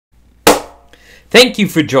Thank you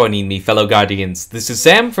for joining me, fellow Guardians. This is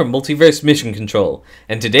Sam from Multiverse Mission Control,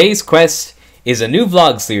 and today's quest is a new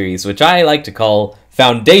vlog series which I like to call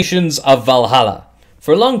Foundations of Valhalla.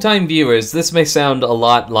 For long-time viewers, this may sound a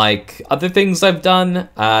lot like other things I've done.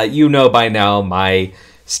 You know by now my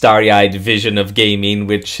starry-eyed vision of gaming,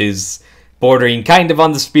 which is bordering kind of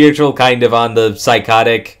on the spiritual, kind of on the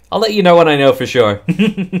psychotic. I'll let you know when I know for sure.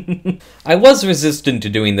 I was resistant to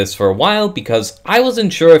doing this for a while because I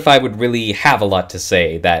wasn't sure if I would really have a lot to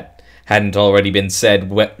say that hadn't already been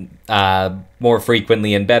said more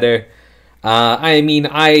frequently and better. I mean,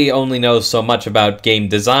 I only know so much about game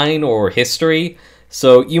design or history,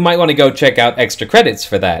 so you might want to go check out extra credits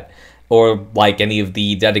for that, or like any of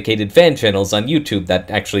the dedicated fan channels on YouTube that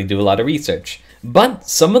actually do a lot of research. But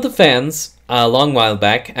some of the fans, a long while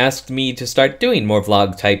back, asked me to start doing more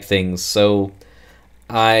vlog type things, so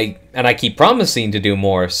I keep promising to do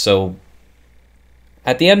more, so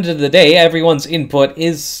at the end of the day, everyone's input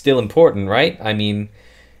is still important, right? I mean,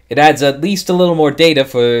 it adds at least a little more data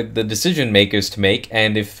for the decision makers to make,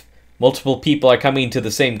 and if multiple people are coming to the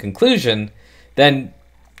same conclusion, then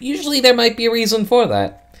usually there might be a reason for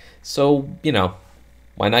that. So, you know,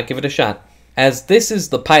 why not give it a shot? As this is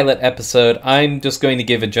the pilot episode, I'm just going to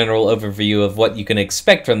give a general overview of what you can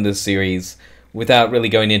expect from this series without really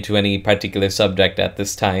going into any particular subject at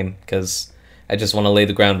this time, because I just want to lay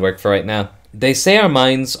the groundwork for right now. They say our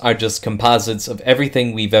minds are just composites of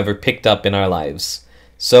everything we've ever picked up in our lives.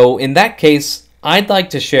 So in that case, I'd like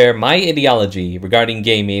to share my ideology regarding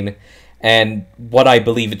gaming and what I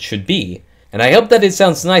believe it should be. And I hope that it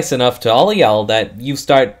sounds nice enough to all y'all that you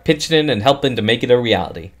start pitching in and helping to make it a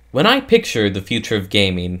reality. When I picture the future of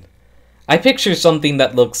gaming, I picture something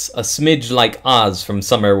that looks a smidge like Oz from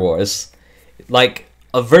Summer Wars. Like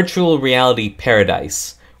a virtual reality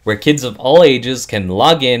paradise, where kids of all ages can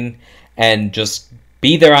log in and just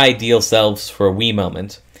be their ideal selves for a wee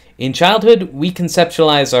moment. In childhood, we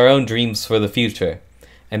conceptualize our own dreams for the future,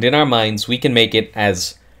 and in our minds we can make it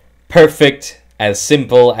as perfect, as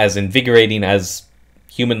simple, as invigorating as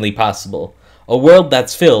humanly possible. A world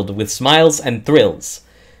that's filled with smiles and thrills.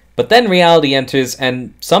 But then reality enters,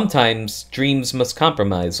 and sometimes dreams must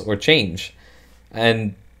compromise or change.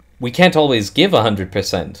 And we can't always give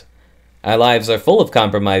 100%. Our lives are full of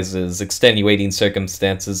compromises, extenuating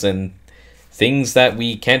circumstances, and things that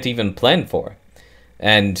we can't even plan for.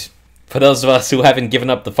 And for those of us who haven't given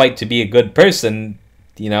up the fight to be a good person,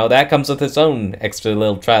 you know, that comes with its own extra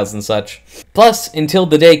little trials and such. Plus, until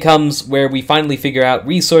the day comes where we finally figure out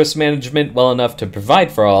resource management well enough to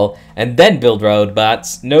provide for all, and then build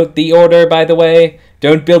robots. Note the order, by the way.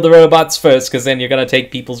 Don't build the robots first, because then you're going to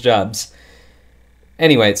take people's jobs.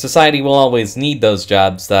 Anyway, society will always need those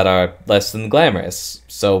jobs that are less than glamorous.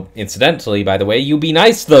 So, incidentally, by the way, you be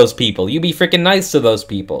nice to those people. You be freaking nice to those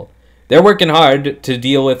people. They're working hard to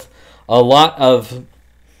deal with a lot of...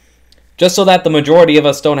 just so that the majority of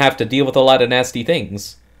us don't have to deal with a lot of nasty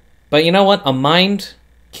things. But you know what? A mind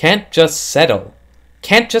can't just settle.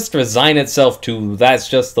 Can't just resign itself to that's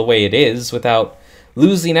just the way it is without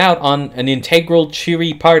losing out on an integral,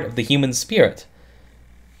 cheery part of the human spirit.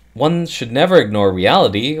 One should never ignore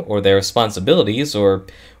reality or their responsibilities, or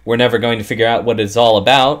we're never going to figure out what it's all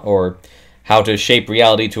about or how to shape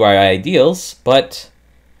reality to our ideals, but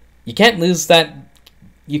you can't lose that.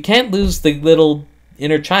 You can't lose the little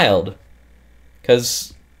inner child.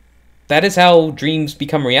 Because that is how dreams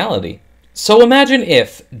become reality. So imagine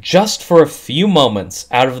if, just for a few moments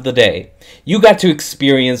out of the day, you got to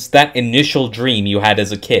experience that initial dream you had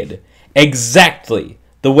as a kid, exactly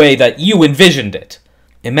the way that you envisioned it.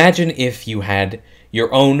 Imagine if you had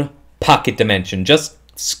your own pocket dimension, just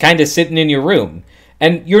kind of sitting in your room,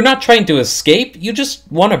 and you're not trying to escape, you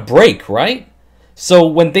just want a break, right? So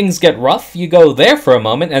when things get rough, you go there for a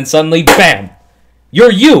moment, and suddenly, bam!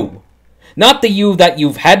 You're you! Not the you that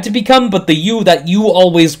you've had to become, but the you that you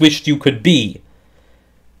always wished you could be.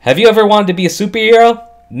 Have you ever wanted to be a superhero?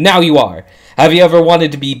 Now you are. Have you ever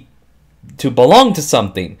wanted to belong to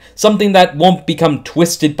something? Something that won't become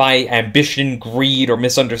twisted by ambition, greed, or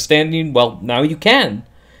misunderstanding? Well, now you can.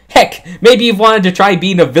 Heck, maybe you've wanted to try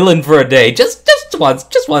being a villain for a day. Just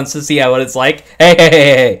once to see how it's like.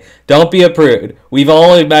 Hey, don't be a prude. We've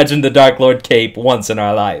all imagined the Dark Lord cape once in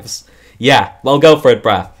our lives. Yeah, well, go for it,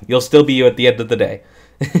 brah. You'll still be you at the end of the day.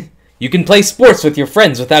 You can play sports with your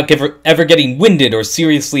friends without ever getting winded or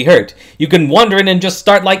seriously hurt. You can wander in and just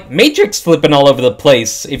start, like, Matrix flipping all over the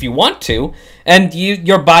place if you want to, and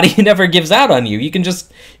your body never gives out on you. You can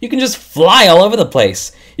just fly all over the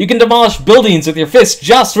place. You can demolish buildings with your fists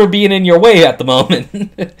just for being in your way at the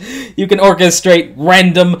moment. You can orchestrate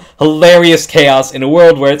random, hilarious chaos in a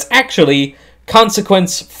world where it's actually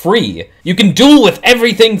consequence-free. You can duel with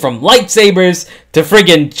everything from lightsabers to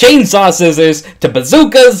friggin' chainsaw scissors to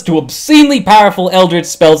bazookas to obscenely powerful eldritch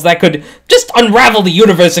spells that could just unravel the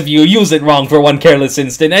universe if you use it wrong for one careless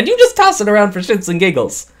instant, and you just toss it around for shits and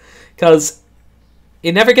giggles. Because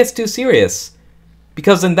it never gets too serious.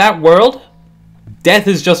 Because in that world, death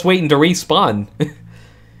is just waiting to respawn.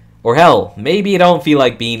 Or hell, maybe you don't feel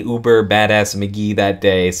like being uber badass McGee that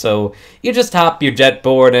day, so you just hop your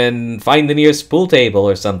jetboard and find the nearest pool table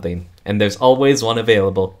or something, and there's always one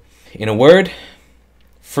available. In a word,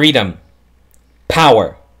 freedom,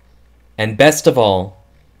 power, and best of all,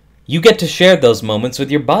 you get to share those moments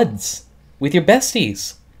with your buds, with your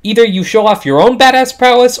besties. Either you show off your own badass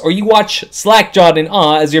prowess, or you watch slack-jawed in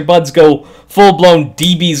awe as your buds go full-blown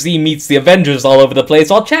DBZ meets the Avengers all over the place,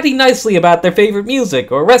 all chatting nicely about their favorite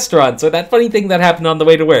music, or restaurants, or that funny thing that happened on the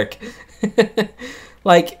way to work.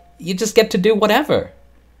 Like, you just get to do whatever.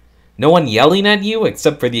 No one yelling at you,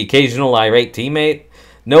 except for the occasional irate teammate.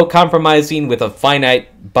 No compromising with a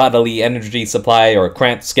finite bodily energy supply or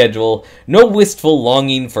cramped schedule. No wistful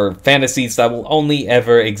longing for fantasies that will only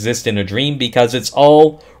ever exist in a dream, because it's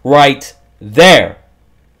all right there.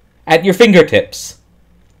 At your fingertips.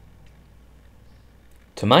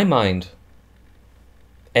 To my mind,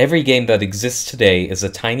 every game that exists today is a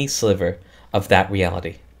tiny sliver of that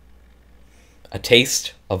reality. A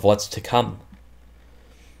taste of what's to come.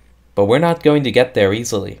 But we're not going to get there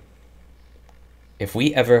easily. If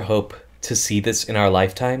we ever hope to see this in our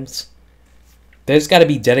lifetimes, there's got to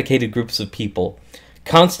be dedicated groups of people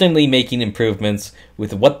constantly making improvements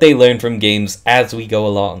with what they learn from games as we go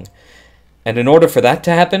along. And in order for that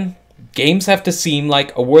to happen, games have to seem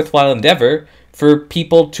like a worthwhile endeavor for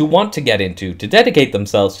people to want to get into, to dedicate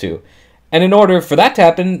themselves to. And in order for that to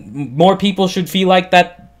happen, more people should feel like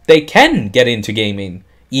that they can get into gaming,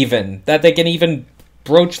 even. That they can even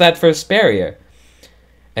broach that first barrier.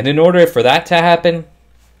 And in order for that to happen,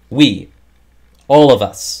 we, all of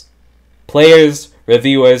us, players,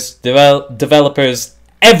 reviewers, developers,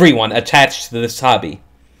 everyone attached to this hobby,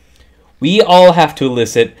 we all have to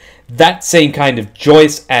elicit that same kind of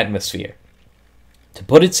joyous atmosphere. To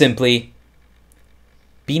put it simply,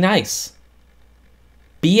 be nice.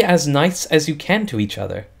 Be as nice as you can to each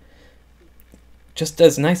other. Just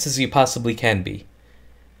as nice as you possibly can be.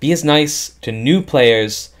 Be as nice to new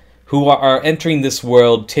players who are entering this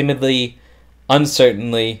world timidly,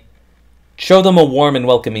 uncertainly. Show them a warm and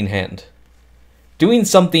welcoming hand. Doing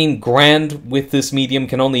something grand with this medium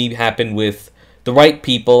can only happen with the right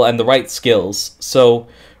people and the right skills. So,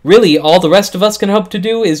 really, all the rest of us can hope to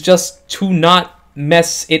do is just to not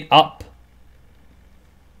mess it up.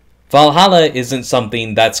 Valhalla isn't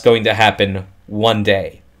something that's going to happen one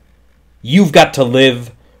day. You've got to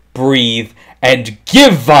live, breathe, and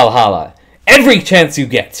give Valhalla every chance you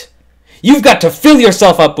get. You've got to fill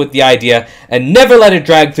yourself up with the idea and never let it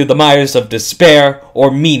drag through the mires of despair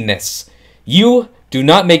or meanness. You do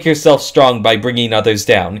not make yourself strong by bringing others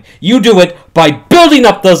down. You do it by building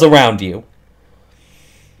up those around you.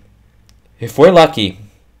 If we're lucky,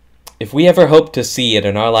 if we ever hope to see it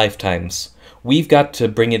in our lifetimes, we've got to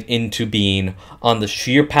bring it into being on the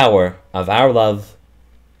sheer power of our love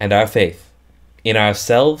and our faith in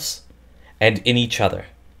ourselves and in each other.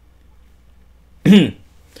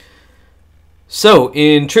 So,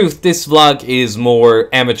 in truth, this vlog is more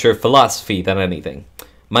amateur philosophy than anything.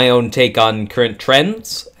 My own take on current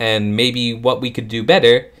trends, and maybe what we could do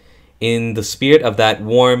better in the spirit of that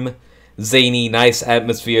warm, zany, nice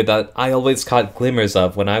atmosphere that I always caught glimmers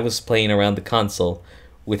of when I was playing around the console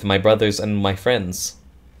with my brothers and my friends.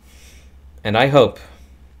 And I hope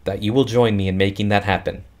that you will join me in making that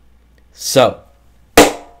happen. So,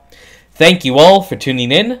 thank you all for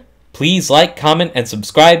tuning in. Please like, comment, and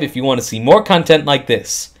subscribe if you want to see more content like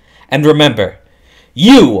this. And remember,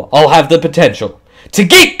 you all have the potential to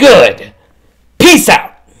get good!